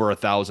over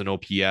 1,000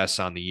 OPS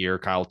on the year,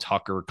 Kyle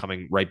Tucker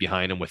coming right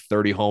behind him with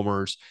 30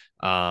 homers,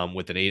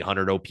 with an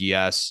 800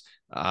 OPS.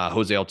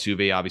 Jose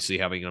Altuve obviously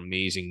having an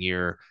amazing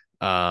year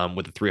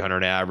with a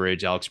 300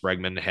 average. Alex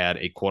Bregman had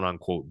a quote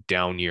unquote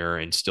down year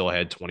and still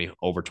had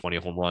over 20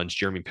 home runs.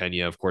 Jeremy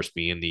Pena, of course,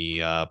 being the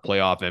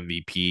playoff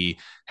MVP,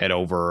 had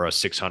over a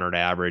 600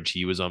 average.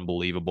 He was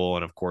unbelievable.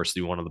 And of course,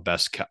 one of the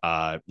best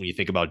when you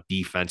think about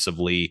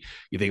defensively,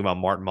 you think about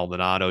Martin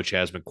Maldonado,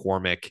 Chas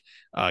McCormick,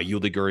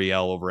 Yuldy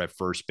Gurriel over at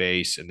first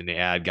base. And then they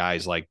add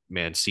guys like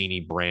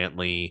Mancini,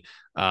 Brantley,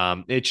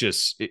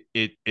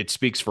 it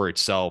speaks for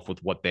itself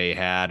with what they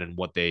had and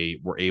what they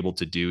were able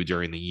to do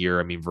during the year.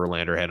 I mean,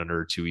 Verlander had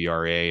under 2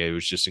 ERA. It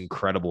was just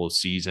incredible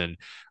season.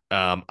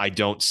 I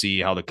don't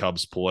see how the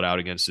Cubs pull it out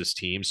against this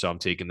team, so I'm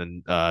taking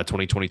the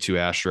 2022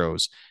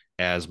 Astros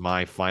as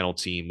my final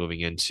team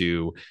moving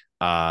into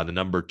the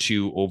number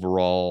 2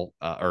 overall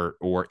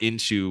or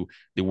into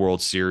the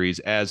World Series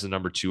as the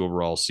number 2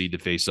 overall seed to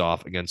face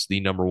off against the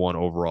number 1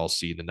 overall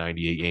seed, the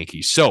 '98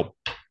 Yankees. So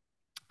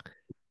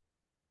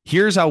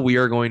here's how we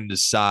are going to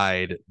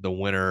decide the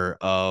winner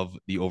of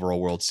the overall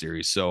World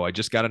Series. So I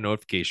just got a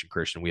notification,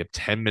 Christian. We have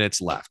 10 minutes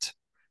left.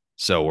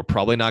 So we're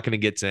probably not going to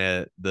get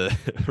to the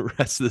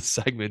rest of the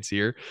segments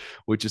here,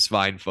 which is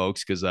fine,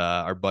 folks, because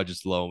our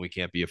budget's low and we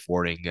can't be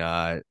affording,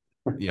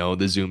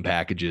 the Zoom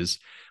packages.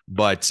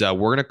 But we're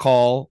going to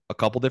call a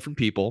couple different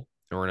people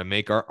and we're going to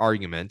make our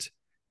argument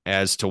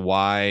as to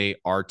why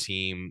our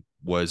team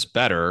was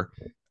better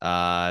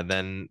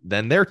than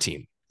their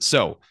team.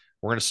 So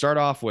we're going to start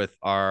off with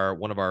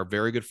one of our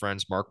very good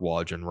friends, Mark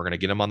Waldron. We're going to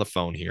get him on the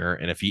phone here,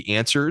 and if he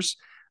answers,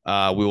 we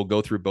will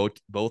go through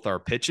both our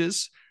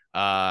pitches.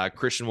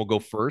 Christian will go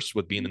first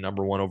with being the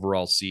number 1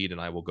 overall seed,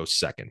 and I will go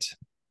second.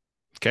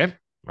 Okay.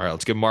 All right.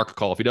 Let's give Mark a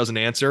call. If he doesn't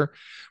answer,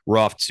 we're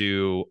off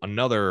to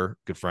another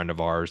good friend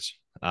of ours,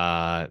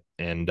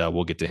 and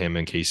we'll get to him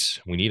in case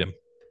we need him.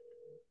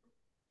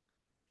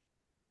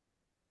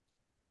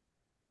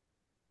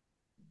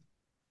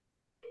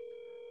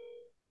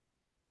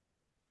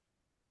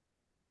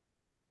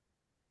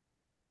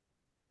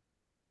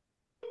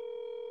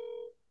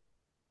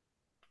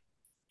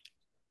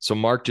 So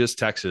Mark just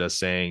texted us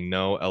saying,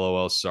 no,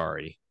 LOL,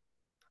 sorry.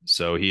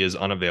 So he is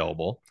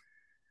unavailable.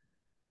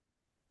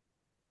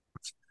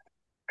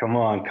 Come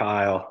on,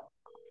 Kyle.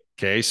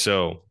 Okay,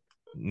 so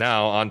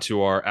Now on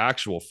to our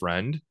actual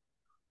friend,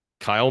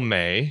 Kyle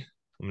May.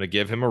 I'm going to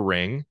give him a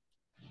ring.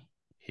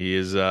 He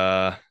is,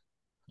 I'm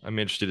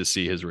interested to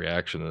see his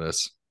reaction to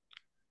this.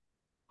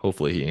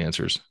 Hopefully he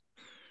answers.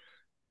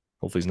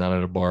 Hopefully he's not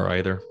at a bar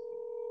either.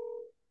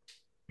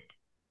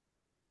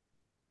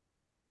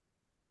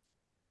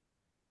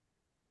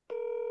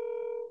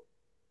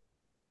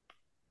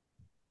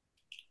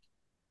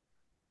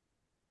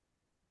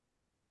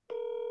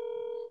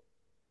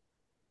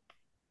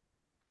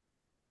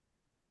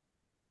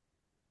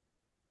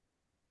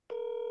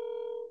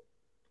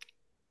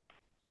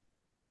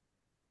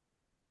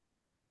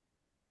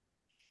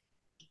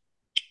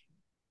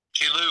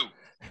 Hey, Lou.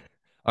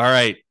 All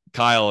right,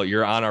 Kyle,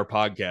 you're on our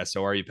podcast.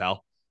 How are you,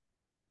 pal?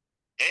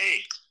 Hey,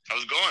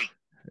 how's it going?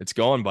 It's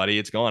going, buddy.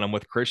 It's going. I'm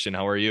with Christian.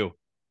 How are you?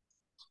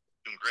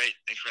 Doing great.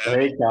 Thanks for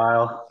having Hey, me.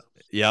 Kyle.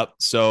 Yep.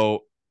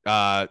 So,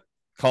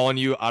 calling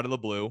you out of the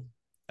blue.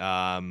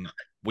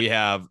 We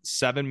have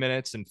 7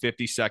 minutes and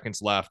 50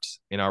 seconds left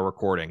in our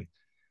recording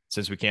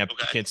since we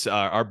Okay.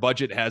 our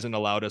budget hasn't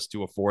allowed us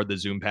to afford the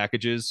Zoom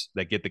packages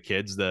that get the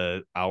kids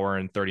the hour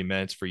and 30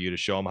 minutes for you to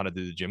show them how to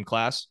do the gym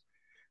class.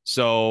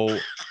 So,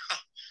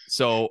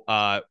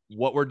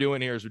 what we're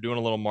doing here is we're doing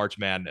a little March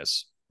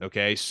Madness.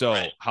 Okay. So,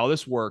 Right. how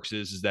this works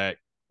is that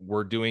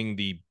we're doing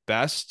the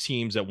best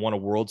teams that won a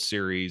World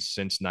Series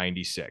since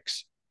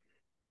 96.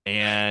 Okay.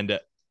 And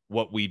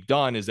what we've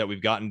done is that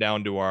we've gotten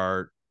down to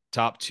our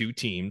top two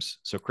teams.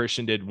 So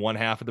Christian did one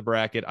half of the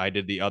bracket, I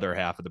did the other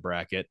half of the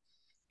bracket,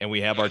 and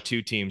we have our Okay.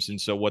 two teams. And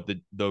so what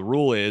the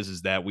rule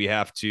is that we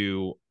have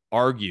to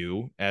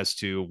argue as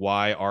to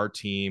why our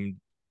team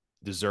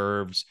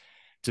deserves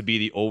to be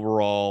the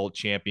overall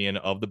champion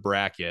of the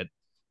bracket,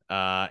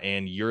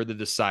 and you're the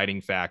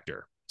deciding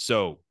factor.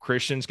 So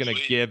Christian's going to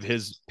Sweet. give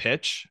his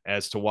pitch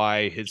as to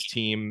why his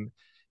team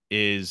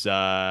is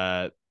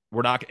we're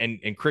not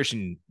and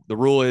Christian, the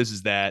rule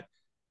is that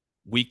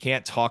we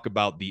can't talk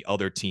about the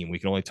other team. We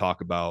can only talk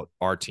about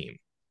our team.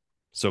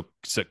 So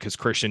because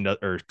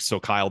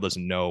Kyle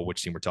doesn't know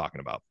which team we're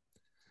talking about.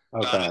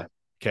 Got it. Okay.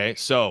 Okay.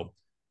 So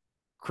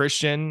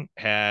Christian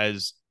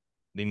has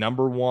the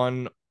number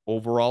one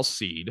overall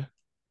seed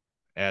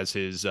as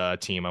his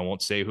team. I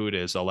won't say who it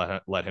is.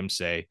 I'll let him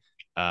say.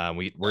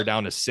 We're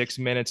down to 6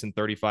 minutes and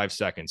 35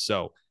 seconds.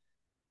 So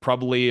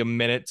probably a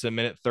minute to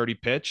minute 30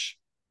 pitch,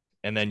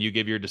 and then you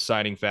give your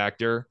deciding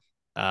factor.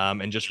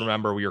 And just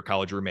remember, we are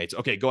college roommates.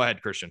 Okay, go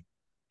ahead, Christian.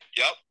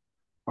 Yep.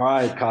 All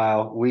right,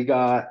 Kyle. We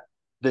got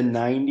the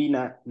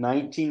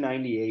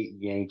 1998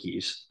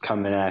 Yankees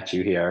coming at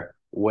you here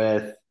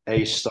with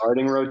a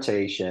starting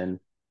rotation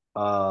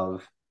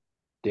of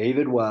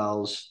David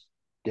Wells,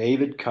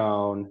 David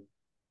Cohn,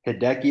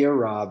 Hideki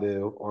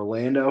Arabu,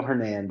 Orlando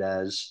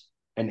Hernandez,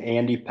 and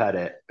Andy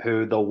Pettit,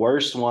 who the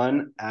worst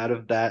one out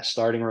of that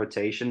starting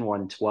rotation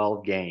won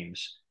 12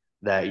 games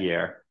that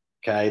year.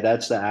 Okay,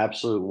 that's the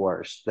absolute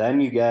worst. Then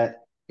you get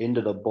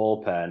into the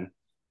bullpen,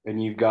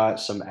 and you've got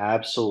some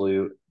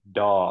absolute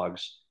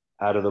dogs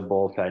out of the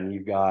bullpen.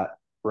 You've got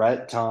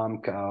Brett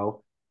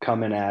Tomko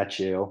coming at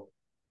you.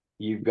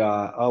 You've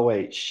got, oh,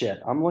 wait, shit.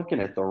 I'm looking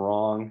at the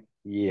wrong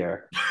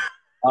year.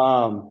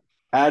 Um,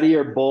 Out of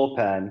your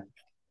bullpen,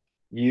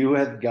 you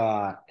have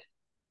got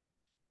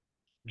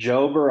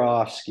Joe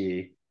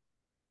Borofsky,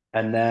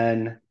 and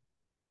then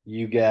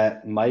you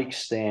get Mike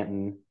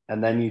Stanton,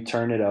 and then you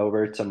turn it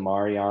over to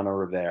Mariano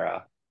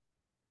Rivera.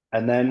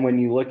 And then when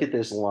you look at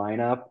this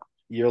lineup,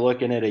 you're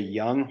looking at a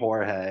young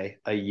Jorge,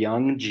 a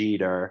young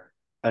Jeter,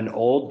 an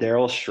old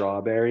Darryl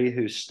Strawberry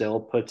who still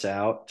puts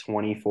out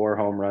 24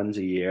 home runs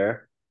a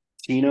year,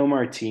 Tino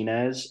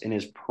Martinez in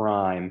his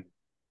prime,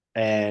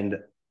 and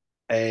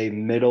a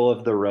middle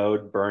of the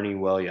road Bernie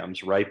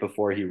Williams right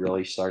before he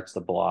really starts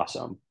to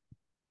blossom.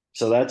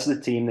 So that's the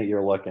team that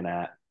you're looking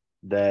at.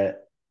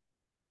 That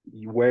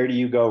where do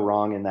you go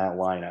wrong in that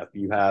lineup?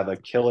 You have a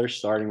killer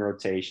starting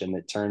rotation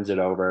that turns it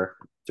over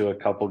to a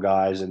couple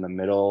guys in the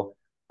middle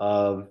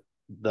of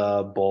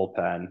the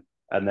bullpen,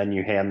 and then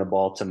you hand the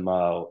ball to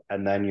Mo,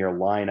 and then your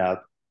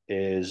lineup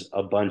is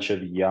a bunch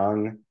of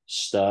young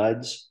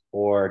studs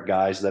or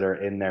guys that are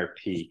in their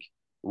peak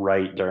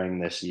right during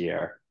this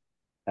year.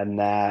 And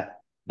that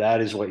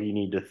is what you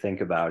need to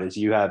think about is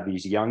you have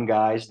these young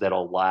guys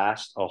that'll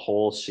last a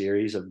whole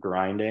series of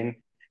grinding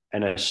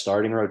and a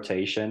starting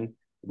rotation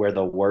where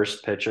the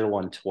worst pitcher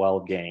won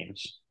 12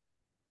 games.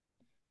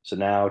 So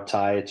now,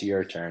 Ty, it's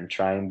your turn.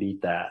 Try and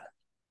beat that.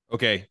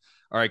 Okay.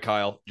 All right,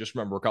 Kyle. Just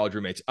remember, we're college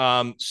roommates.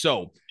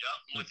 So Yep.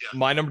 I'm with you.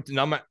 my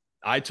number,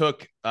 I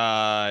took.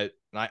 I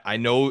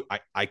know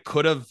I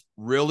could have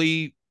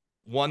really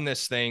won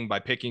this thing by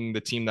picking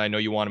the team that I know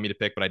you wanted me to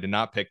pick, but I did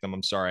not pick them.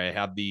 I'm sorry. I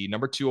have the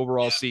number two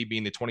overall seed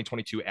being the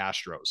 2022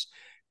 Astros.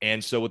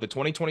 And so with the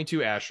 2022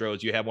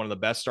 Astros, you have one of the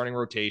best starting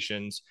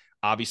rotations,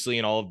 obviously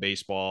in all of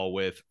baseball,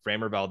 with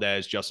Framber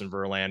Valdez, Justin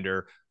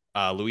Verlander,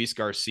 Luis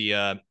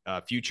Garcia,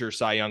 future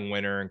Cy Young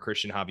winner, and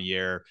Christian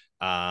Javier.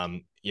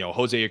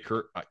 Jose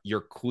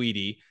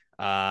Urquidy,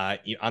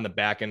 on the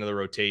back end of the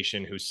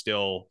rotation, who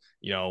still,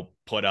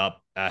 put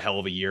up a hell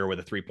of a year with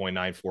a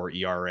 3.94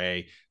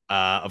 ERA.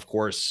 Of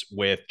course,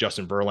 with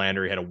Justin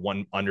Verlander, he had a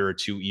 1 under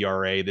 2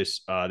 ERA this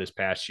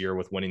past year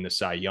with winning the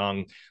Cy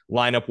Young.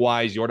 Lineup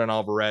wise, Yordan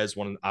Alvarez,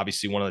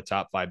 obviously one of the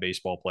top 5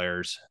 baseball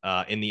players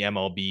in the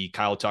MLB.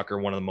 Kyle Tucker,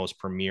 one of the most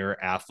premier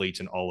athletes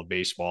in all of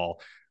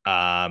baseball.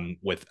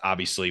 With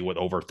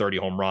over 30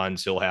 home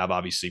runs, he'll have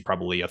obviously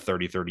probably a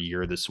 30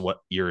 year this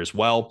year as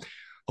well.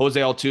 Jose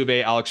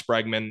Altuve, Alex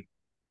Bregman,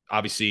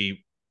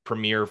 obviously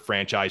premier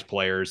franchise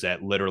players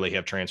that literally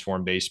have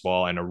transformed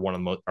baseball and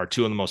are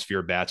two of the most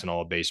feared bats in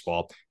all of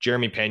baseball.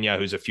 Jeremy Pena,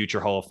 who's a future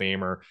Hall of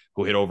Famer,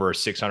 who hit over a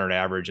 600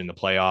 average in the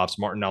playoffs.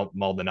 Martin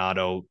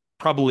Maldonado,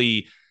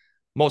 probably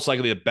most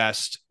likely the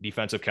best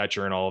defensive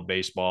catcher in all of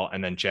baseball.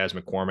 And then Chas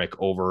McCormick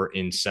over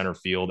in center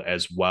field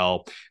as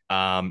well.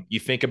 You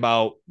think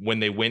about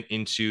when they went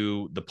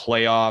into the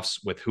playoffs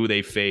with who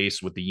they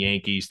faced with the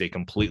Yankees, they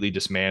completely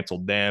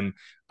dismantled them.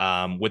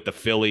 With the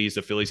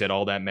Phillies had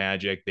all that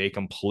magic. They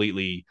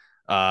completely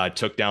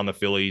took down the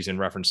Phillies in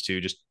reference to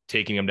just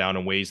taking them down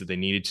in ways that they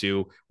needed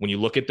to. When you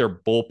look at their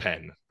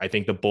bullpen, I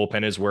think the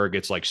bullpen is where it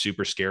gets like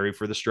super scary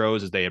for the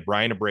Stros, as they had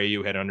Brian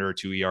Abreu, had under a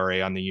 2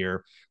 ERA on the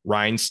year.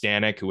 Ryan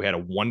Stanek, who had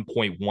a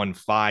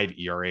 1.15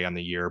 ERA on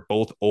the year,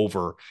 both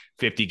over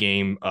 50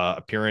 game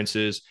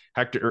appearances.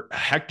 Hector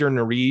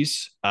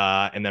Neris,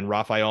 and then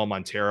Rafael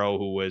Montero,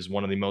 who was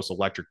one of the most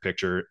electric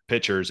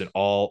pitchers in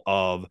all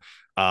of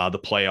the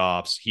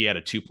playoffs. He had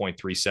a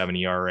 2.37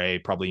 ERA,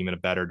 probably even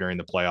better during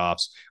the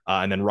playoffs.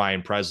 And then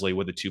Ryan Presley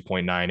with a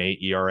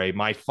 2.98 ERA.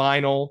 My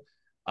final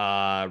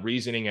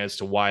reasoning as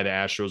to why the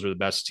Astros are the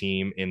best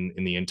team in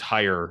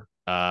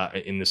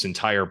this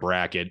entire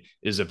bracket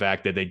is the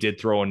fact that they did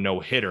throw a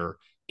no-hitter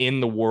in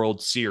the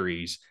World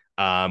Series,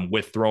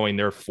 with throwing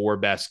their 4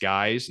 best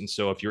guys. And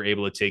so if you're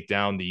able to take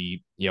down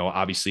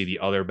obviously the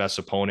other best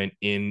opponent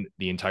in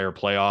the entire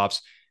playoffs,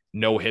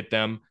 no hit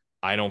them,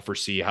 I don't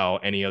foresee how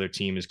any other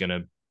team is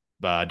going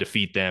to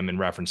defeat them in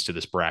reference to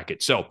this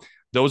bracket. So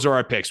those are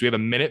our picks. We have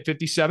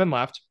 1:57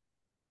 left.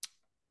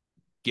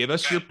 Give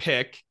us your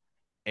pick.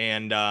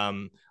 And,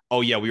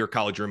 we were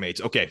college roommates.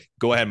 Okay,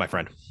 go ahead, my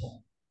friend.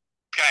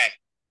 Okay.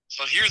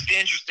 So here's the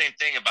interesting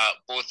thing about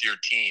both your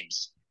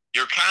teams.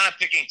 You're kind of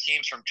picking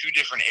teams from 2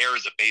 different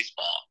eras of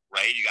baseball,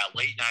 right? You got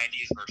late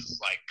 90s versus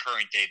like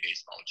current day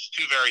baseball, which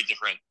is 2 very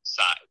different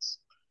sides.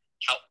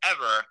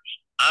 However,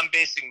 I'm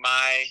basing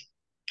my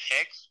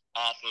picks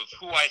off of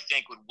who I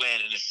think would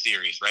win in a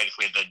series, right? If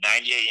we had the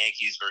 98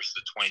 Yankees versus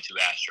the 22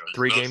 Astros.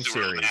 3-game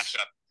series.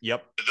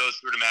 Yep. Those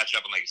 2 to match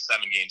up in like a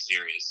 7-game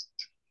series.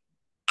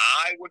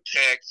 I would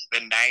pick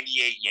the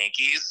 98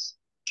 Yankees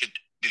to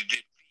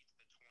defeat the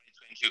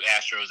 2022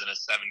 Astros in a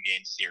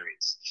 7-game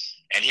series.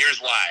 And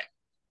here's why.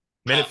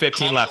 Minute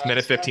 15 left. Okay,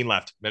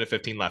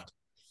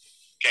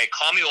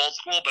 call me old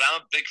school, but I'm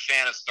a big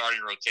fan of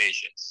starting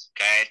rotations,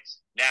 okay?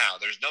 Now,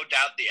 there's no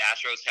doubt the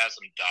Astros have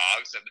some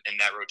dogs in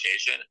that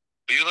rotation,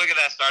 but you look at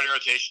that starting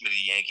rotation of the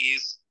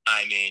Yankees,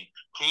 I mean,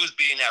 who's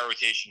beating that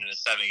rotation in a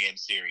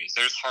 7-game series?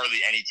 There's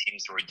hardly any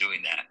teams who are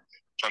doing that.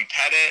 From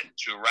Pettit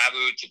to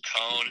Rabu to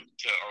Cone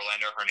to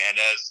Orlando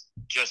Hernandez,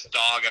 just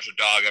dog after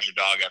dog after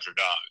dog after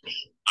dog.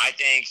 I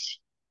think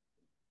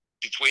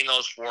between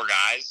those 4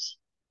 guys,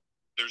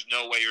 there's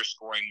no way you're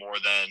scoring more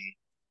than,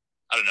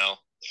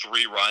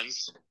 3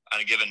 runs on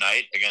a given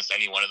night against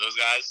any one of those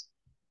guys.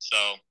 So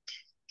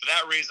for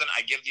that reason,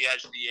 I give the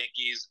edge to the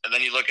Yankees. And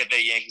then you look at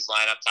the Yankees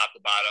lineup top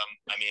to bottom.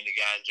 I mean,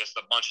 again, just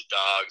a bunch of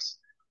dogs.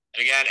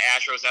 And again,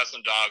 Astros have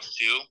some dogs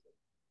too.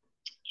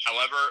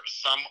 However,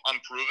 some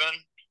unproven,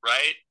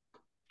 right?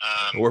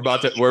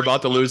 We're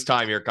about to lose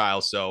time here,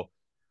 Kyle. So,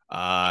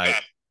 okay.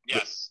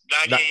 Yes,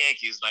 98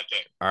 Yankees, my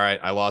pick. All right,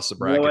 I lost the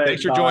bracket.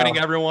 Thanks for joining,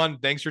 everyone.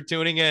 Thanks for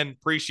tuning in.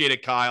 Appreciate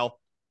it, Kyle.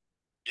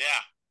 Yeah,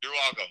 you're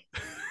welcome.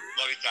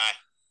 Love you, Ty.